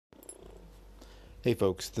Hey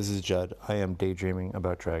folks, this is Judd. I am daydreaming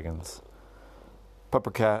about dragons.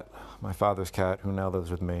 Pupper Cat, my father's cat, who now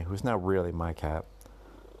lives with me, who's now really my cat,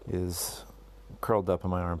 is curled up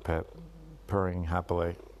in my armpit, purring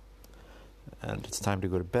happily. And it's time to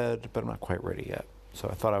go to bed, but I'm not quite ready yet. So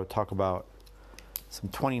I thought I would talk about some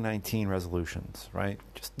 2019 resolutions, right?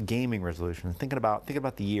 Just gaming resolutions. Thinking about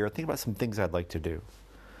the year, thinking about some things I'd like to do.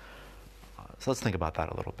 So let's think about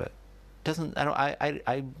that a little bit.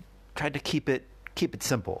 I tried to keep it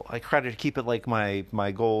simple. I tried to keep it like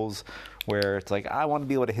my goals, where it's like I want to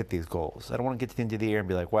be able to hit these goals. I don't want to get to the end of the year and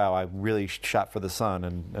be like, wow, I really shot for the sun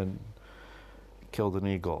and killed an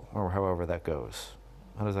eagle, or however that goes.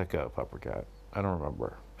 How does that go, Pupper Cat? I don't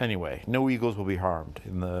remember. Anyway, no eagles will be harmed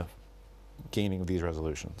in the gaining of these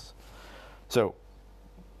resolutions. So,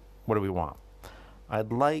 what do we want?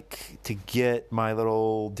 I'd like to get my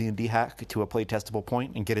little D&D hack to a play testable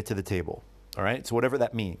point and get it to the table. All right? So whatever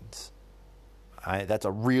that means.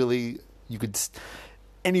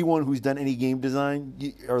 Anyone who's done any game design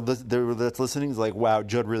that's listening is like, wow,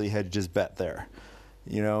 Judd really hedged his bet there.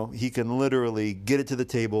 You know, he can literally get it to the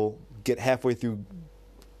table, get halfway through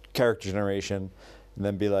character generation, and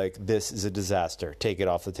then be like, this is a disaster. Take it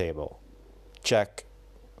off the table. Check.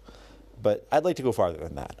 But I'd like to go farther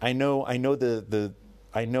than that. I know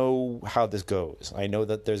how this goes. I know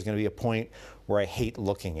that there's going to be a point where I hate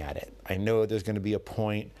looking at it. I know there's going to be a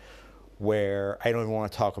point where I don't even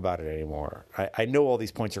want to talk about it anymore. I know all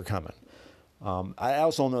these points are coming. I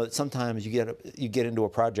also know that sometimes you get into a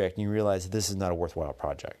project and you realize this is not a worthwhile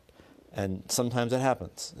project. And sometimes that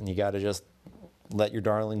happens. And you got to just let your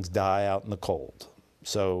darlings die out in the cold.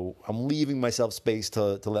 So I'm leaving myself space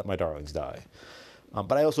to let my darlings die.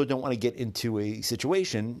 But I also don't want to get into a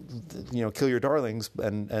situation, kill your darlings,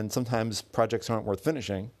 and sometimes projects aren't worth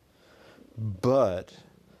finishing. But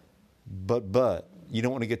you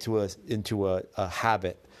don't want to get into a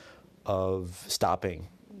habit of stopping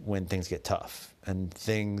when things get tough. And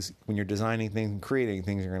when you're designing things and creating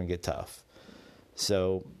things, are going to get tough.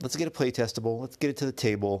 So let's get it play testable. Let's get it to the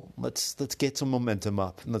table. Let's get some momentum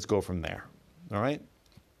up, and let's go from there. All right?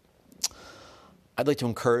 I'd like to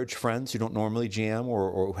encourage friends who don't normally GM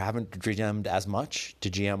or who haven't GM'd as much to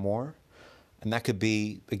GM more. And that could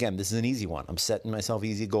be, again, this is an easy one. I'm setting myself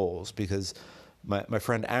easy goals because my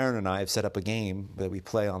friend Aaron and I have set up a game that we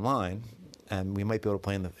play online, and we might be able to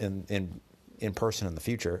play in person in the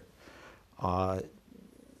future,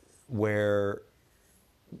 where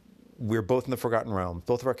we're both in the Forgotten Realms,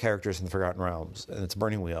 both of our characters in the Forgotten Realms, and it's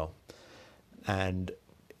Burning Wheel. And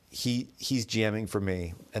he's GMing for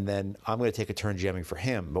me, and then I'm going to take a turn GMing for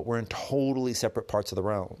him, but we're in totally separate parts of the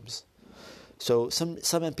realms. So some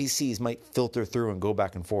NPCs might filter through and go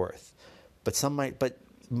back and forth, but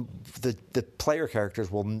the player characters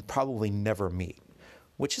will probably never meet,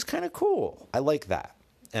 which is kind of cool. I like that.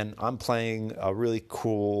 And I'm playing a really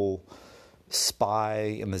cool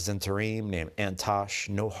spy in the Zhentarim named Antosh,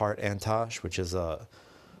 No Heart Antosh, which is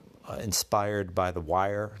inspired by The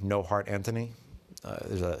Wire, No Heart Anthony.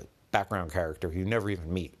 There's a background character who you never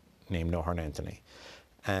even meet named No Heart Anthony.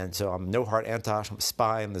 And so I'm No Heart Antosh. I'm a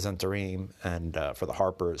spy in the Zhentarim and for the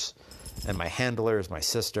Harpers. And my handler is my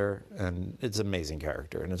sister. And it's an amazing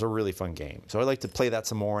character. And it's a really fun game. So I'd like to play that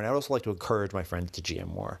some more. And I'd also like to encourage my friends to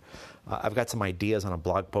GM more. I've got some ideas on a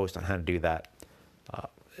blog post on how to do that.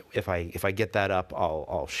 If I get that up,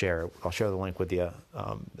 I'll share the link with you.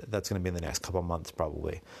 That's going to be in the next couple of months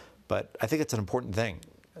probably. But I think it's an important thing.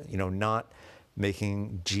 Not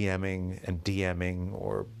making GMing and DMing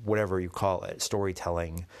or whatever you call it,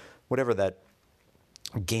 storytelling, whatever that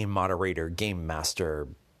game moderator, game master,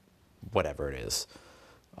 whatever it is,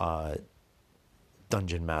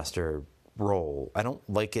 dungeon master role. I don't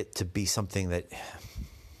like it to be something that,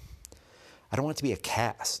 I don't want it to be a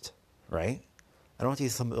cast, right? I don't want it to be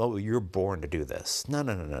something, oh, you're born to do this.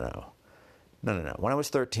 No. When I was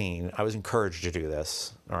 13, I was encouraged to do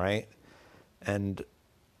this, all right? And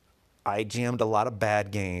I jammed a lot of bad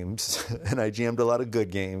games, and I jammed a lot of good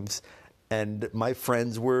games, and my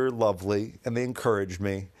friends were lovely, and they encouraged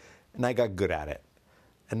me, and I got good at it.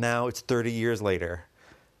 And now it's 30 years later,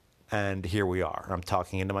 and here we are. I'm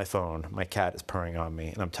talking into my phone. My cat is purring on me,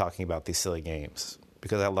 and I'm talking about these silly games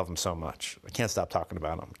because I love them so much. I can't stop talking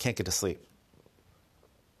about them. I can't get to sleep.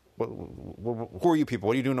 Who are you people?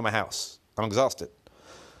 What are you doing to my house? I'm exhausted.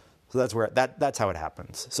 So that's how it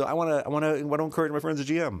happens. So I want to encourage my friends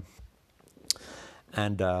to GM.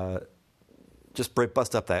 And just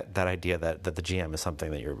bust up that idea that the GM is something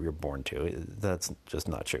that you're born to. That's just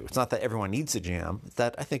not true. It's not that everyone needs a GM. It's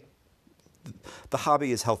that I think the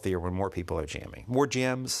hobby is healthier when more people are GMing. More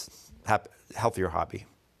GMs, healthier hobby,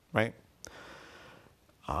 right?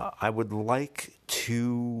 I would like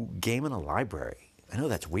to game in a library. I know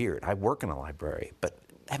that's weird. I work in a library, but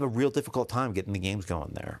I have a real difficult time getting the games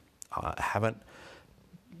going there. Haven't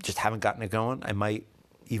gotten it going. I might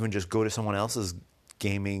even just go to someone else's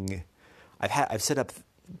gaming. I've set up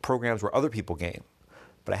programs where other people game,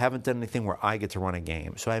 but I haven't done anything where I get to run a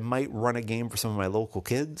game. So I might run a game for some of my local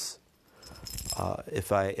kids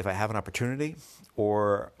if I have an opportunity,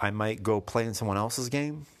 or I might go play in someone else's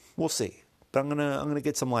game. We'll see. But I'm gonna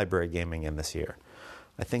get some library gaming in this year.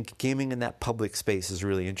 I think gaming in that public space is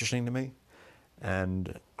really interesting to me,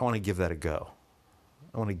 and I want to give that a go.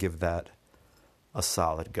 I want to give that a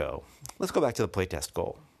solid go. Let's go back to the playtest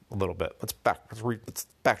goal a little bit. Let's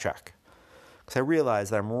backtrack. Because I realize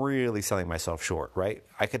that I'm really selling myself short, right?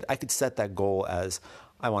 I could set that goal as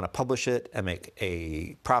I want to publish it and make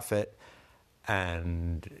a profit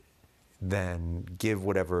and then give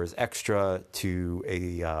whatever is extra to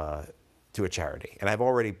a charity. And I've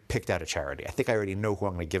already picked out a charity. I think I already know who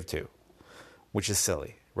I'm going to give to, which is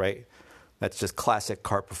silly, right? That's just classic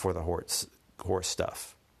cart before the horse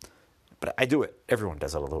stuff. But I do it. Everyone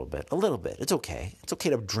does it a little bit. A little bit. It's okay. It's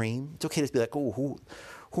okay to dream. It's okay to be like, oh,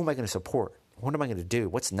 who am I going to support? What am I going to do?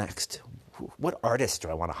 What's next? What artist do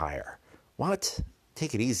I want to hire? What?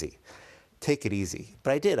 Take it easy. Take it easy.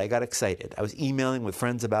 But I did. I got excited. I was emailing with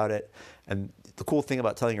friends about it. And the cool thing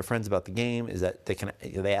about telling your friends about the game is that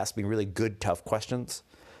they ask me really good, tough questions.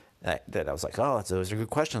 That I was like, oh, those are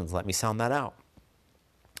good questions. Let me sound that out.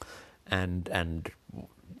 And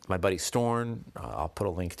my buddy Storn, I'll put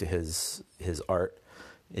a link to his art.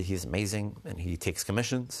 He's amazing, and he takes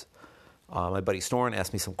commissions. My buddy Storn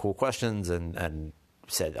asked me some cool questions and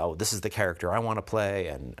said, oh, this is the character I want to play,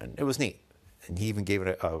 and it was neat. And he even gave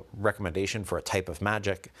it a recommendation for a type of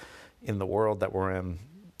magic in the world that we're in.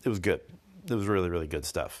 It was good. It was really, really good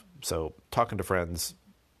stuff. So talking to friends,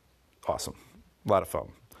 awesome. A lot of fun.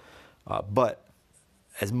 But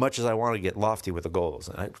as much as I want to get lofty with the goals,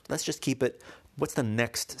 let's just keep it, what's the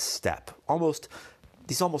next step?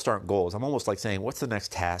 These almost aren't goals. I'm almost like saying, what's the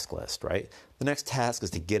next task list, right? The next task is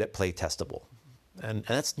to get it play testable. And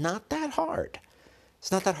that's not that hard.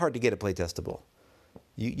 It's not that hard to get it play testable.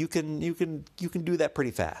 You can do that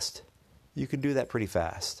pretty fast. You can do that pretty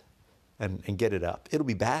fast and get it up. It'll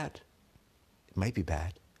be bad. It might be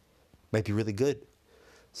bad. It might be really good.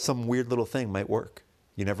 Some weird little thing might work.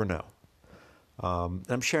 You never know. And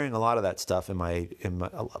I'm sharing a lot of that stuff in my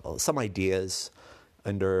some ideas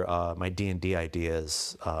under my D&D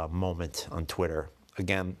ideas moment on Twitter.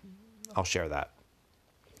 Again, I'll share that.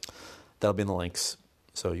 That'll be in the links,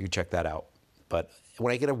 so you can check that out. But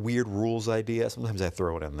when I get a weird rules idea, sometimes I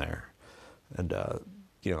throw it in there, and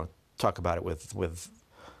talk about it with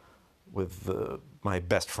my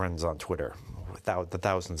best friends on Twitter, the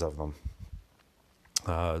thousands of them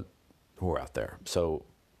who are out there. So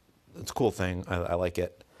it's a cool thing. I like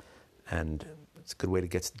it, and it's a good way to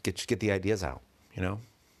get the ideas out. So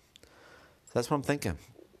that's what I'm thinking.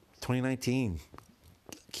 2019,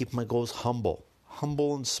 keep my goals humble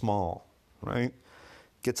and small, right?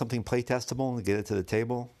 Get something play testable and get it to the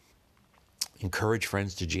table. Encourage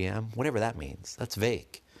friends to GM, whatever that means. That's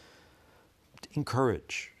vague.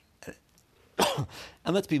 Encourage.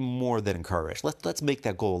 And let's be more than encourage. Let's make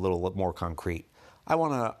that goal a little more concrete. I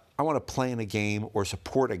want to play in a game or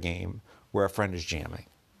support a game where a friend is jamming,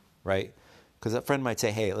 right? Because that friend might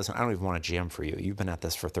say, hey, listen, I don't even want to jam for you. You've been at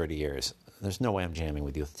this for 30 years. There's no way I'm jamming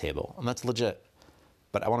with you at the table. And that's legit.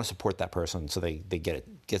 But I want to support that person so they get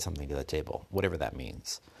something to the table, whatever that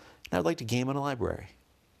means. And I'd like to game in a library.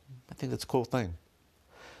 I think that's a cool thing.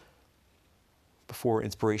 Before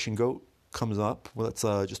Inspiration Goat comes up, let's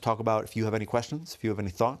just talk about if you have any questions, if you have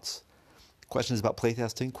any thoughts, questions about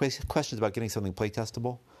playtesting, questions about getting something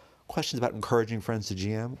playtestable, questions about encouraging friends to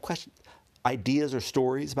GM, ideas or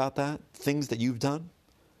stories about that, things that you've done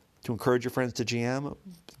to encourage your friends to GM,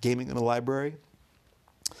 gaming in a library.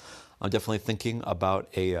 I'm definitely thinking about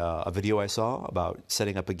a video I saw about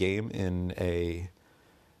setting up a game in a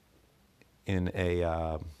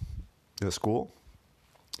school.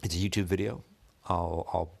 It's a YouTube video.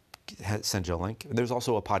 I'll send you a link. There's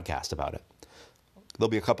also a podcast about it. There'll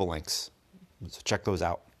be a couple links, so check those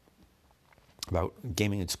out. About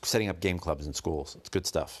gaming and setting up game clubs in schools. It's good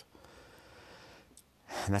stuff.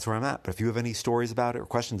 And that's where I'm at. But if you have any stories about it or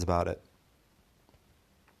questions about it,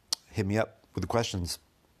 hit me up with the questions.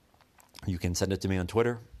 You can send it to me on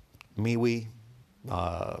Twitter, MeWe.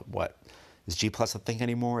 What? Is G Plus a thing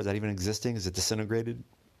anymore? Is that even existing? Is it disintegrated?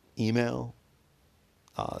 Email.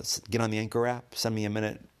 Get on the Anchor app. Send me a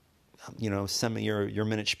minute. Send me your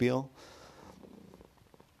minute spiel.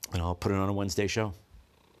 And I'll put it on a Wednesday show.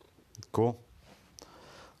 Cool.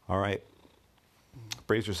 All right.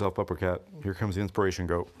 Brace yourself, upper cat. Here comes the inspiration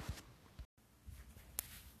goat.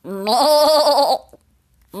 No!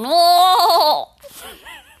 No!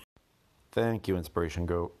 Thank you, inspiration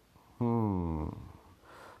goat.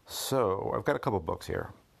 So, I've got a couple books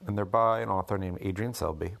here, and they're by an author named Adrian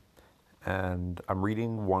Selby, and I'm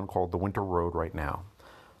reading one called The Winter Road right now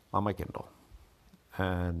on my Kindle.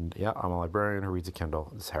 And yeah, I'm a librarian who reads a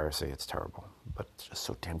Kindle. It's heresy, it's terrible, but it's just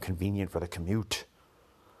so damn convenient for the commute.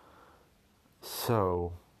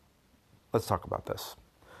 So, let's talk about this.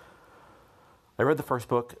 I read the first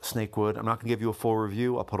book, Snakewood. I'm not going to give you a full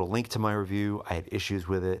review. I'll put a link to my review. I had issues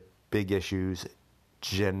with it, big issues,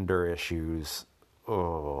 gender issues.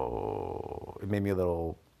 Oh, it made me a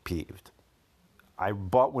little peeved. I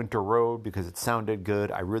bought Winter Road because it sounded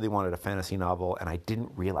good. I really wanted a fantasy novel, and I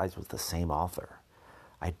didn't realize it was the same author.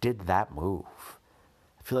 I did that move.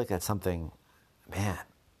 I feel like that's something, man,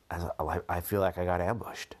 I feel like I got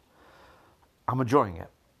ambushed. I'm enjoying it.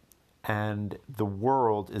 And the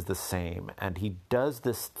world is the same. And he does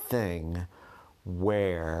this thing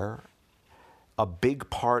where a big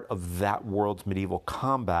part of that world's medieval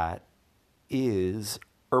combat is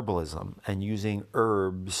herbalism and using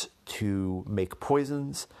herbs to make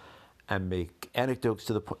poisons and make anecdotes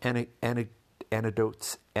to the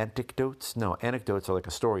anecdotes. No, anecdotes are like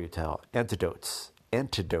a story you tell. Antidotes.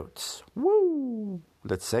 Woo!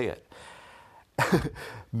 Let's say it.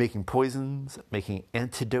 Making poisons, making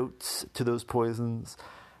antidotes to those poisons.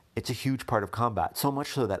 It's a huge part of combat. So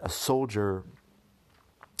much so that a soldier,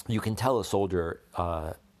 you can tell a soldier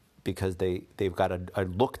because they've got a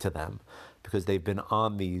look to them, because they've been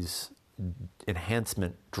on these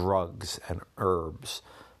enhancement drugs and herbs,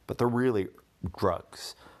 but they're really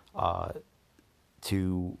drugs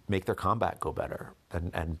to make their combat go better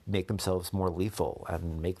and make themselves more lethal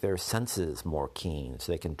and make their senses more keen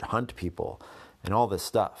so they can hunt people and all this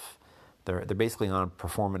stuff. They're basically on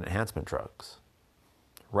performance enhancement drugs.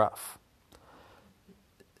 Rough.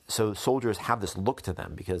 So soldiers have this look to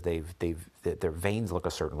them because their veins look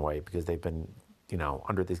a certain way because they've been,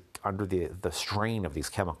 under the strain of these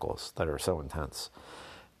chemicals that are so intense.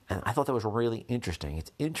 And I thought that was really interesting.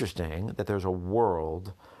 It's interesting that there's a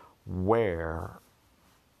world where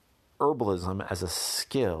herbalism as a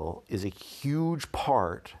skill is a huge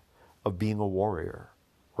part of being a warrior,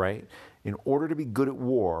 right? In order to be good at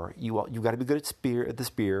war, you got to be good at the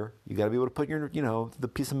spear. You got to be able to put the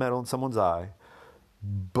piece of metal in someone's eye.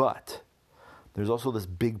 But there's also this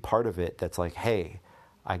big part of it that's like, hey,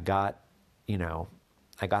 I got the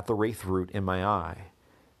wraith root in my eye.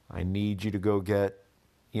 I need you to go get,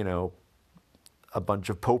 a bunch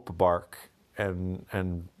of pope bark and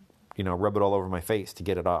rub it all over my face to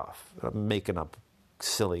get it off. I'm making up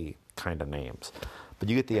silly kind of names, but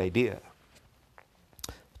you get the idea.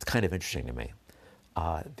 It's kind of interesting to me.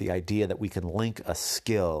 The idea that we can link a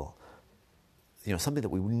skill, something that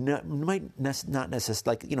we might not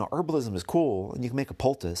necessarily, like, herbalism is cool and you can make a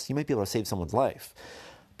poultice. You might be able to save someone's life.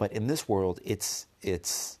 But in this world, it's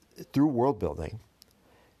through world building,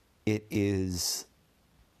 it is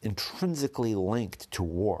intrinsically linked to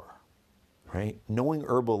war, right? Knowing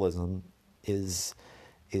herbalism is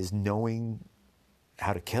knowing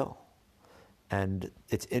how to kill. And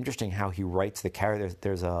it's interesting how he writes the character.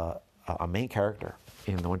 There's a main character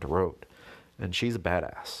in The Winter Road, and she's a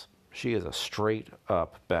badass. She is a straight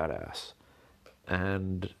up badass.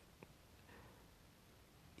 And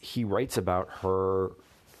he writes about her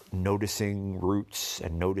noticing roots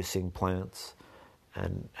and noticing plants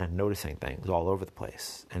and noticing things all over the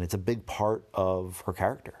place. And it's a big part of her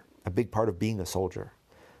character, a big part of being a soldier.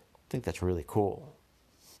 I think that's really cool.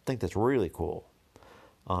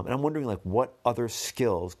 And I'm wondering, what other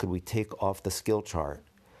skills could we take off the skill chart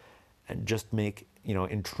and just make,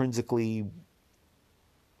 intrinsically,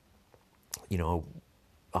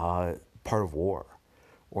 part of war,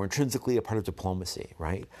 or intrinsically a part of diplomacy,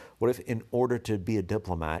 right? What if in order to be a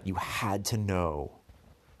diplomat, you had to know,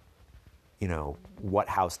 what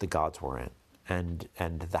house the gods were in? And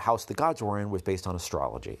the house the gods were in was based on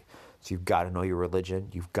astrology. So you've got to know your religion,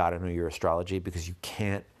 you've got to know your astrology, because you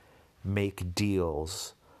can't make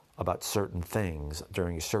deals about certain things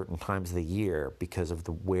during certain times of the year because of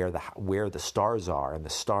where the stars are, and the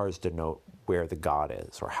stars denote where the god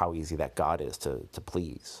is or how easy that god is to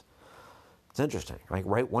please. It's interesting, right?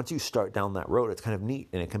 Once you start down that road, it's kind of neat,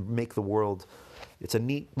 and it can make the world. It's a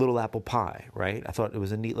neat little apple pie, right? I thought it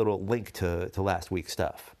was a neat little link to last week's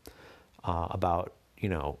stuff about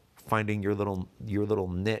finding your little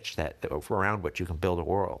niche that around which you can build a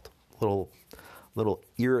world, little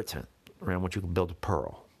irritant around which you can build a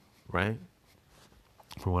pearl, right?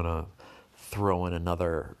 If we want to throw in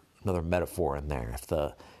another metaphor in there, if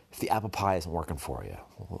the if the apple pie isn't working for you,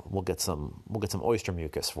 we'll get some oyster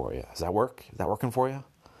mucus for you. Does that work? Is that working for you?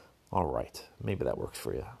 All right, maybe that works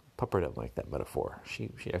for you. Pupper didn't like that metaphor.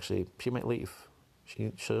 She might leave.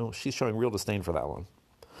 She's showing real disdain for that one.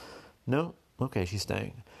 No? Okay, she's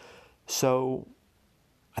staying. So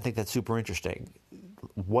I think that's super interesting.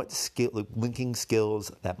 What skill, linking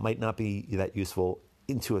skills that might not be that useful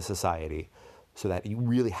into a society, so that you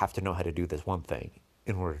really have to know how to do this one thing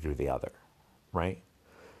in order to do the other, right?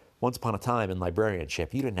 Once upon a time in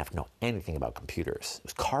librarianship, you didn't have to know anything about computers. It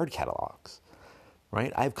was card catalogs,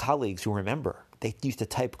 right? I have colleagues who remember they used to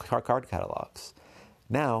type card catalogs.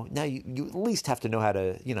 Now you at least have to know how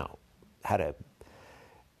to,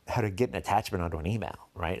 how to get an attachment onto an email,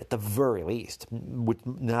 right? At the very least,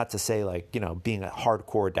 not to say being a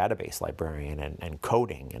hardcore database librarian and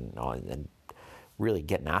coding and really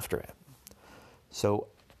getting after it. So,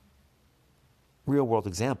 real world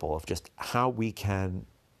example of just how we can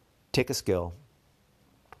take a skill,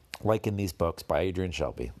 like in these books by Adrian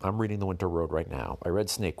Shelby. I'm reading The Winter Road right now. I read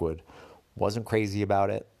Snakewood, wasn't crazy about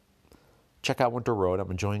it. Check out Winter Road.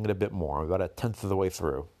 I'm enjoying it a bit more. I'm about a tenth of the way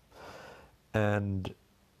through. And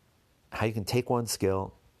how you can take one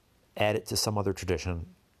skill, add it to some other tradition.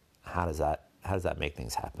 How does that make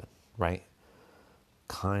things happen, right?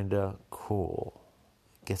 Kinda cool.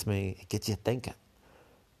 It gets you thinking,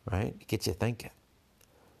 right? It gets you thinking.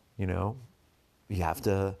 You have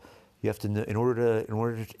to know, in order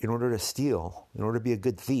to steal, in order to be a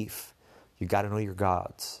good thief, you got to know your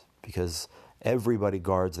gods, because everybody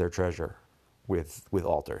guards their treasure with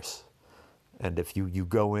altars. And if you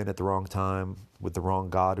go in at the wrong time with the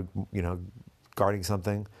wrong god, guarding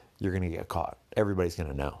something, you're going to get caught. Everybody's going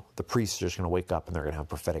to know. The priests are just going to wake up and they're going to have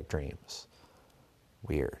prophetic dreams.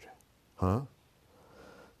 Weird, huh?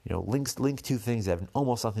 Link two things that have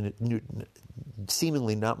almost nothing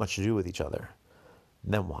seemingly not much to do with each other.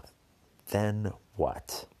 Then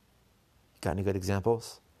what? Got any good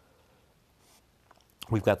examples?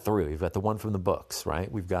 We've got three. We've got the one from the books,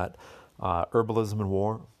 right? We've got herbalism and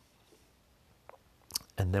war.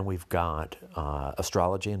 And then we've got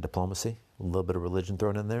astrology and diplomacy, a little bit of religion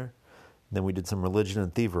thrown in there. And then we did some religion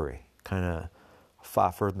and thievery, kind of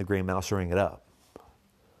Fafhrd and the Grey Mousering it up.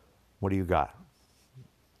 What do you got?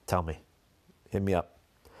 Tell me. Hit me up.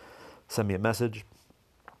 Send me a message.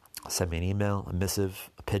 Send me an email, a missive,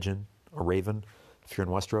 a pigeon, a raven, if you're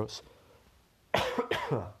in Westeros.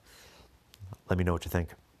 Let me know what you think.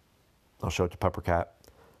 I'll show it to Pupper Cat.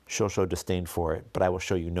 She'll show disdain for it, but I will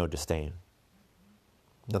show you no disdain.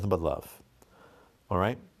 Nothing but love. All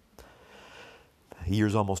right? The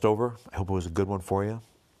year's almost over. I hope it was a good one for you.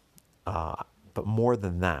 But more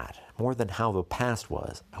than that, more than how the past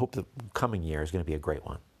was, I hope the coming year is going to be a great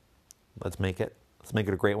one. Let's make it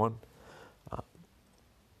a great one.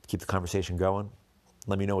 Keep the conversation going.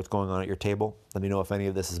 Let me know what's going on at your table. Let me know if any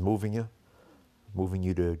of this is moving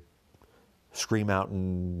you to scream out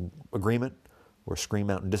in agreement or scream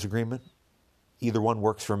out in disagreement. Either one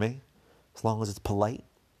works for me. As long as it's polite,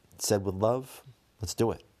 said with love, let's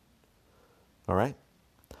do it. All right?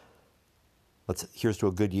 Here's to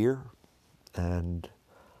a good year, and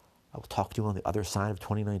I will talk to you on the other side of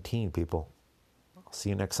 2019, people. I'll see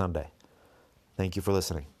you next Sunday. Thank you for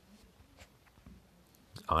listening.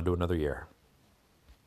 On to another year.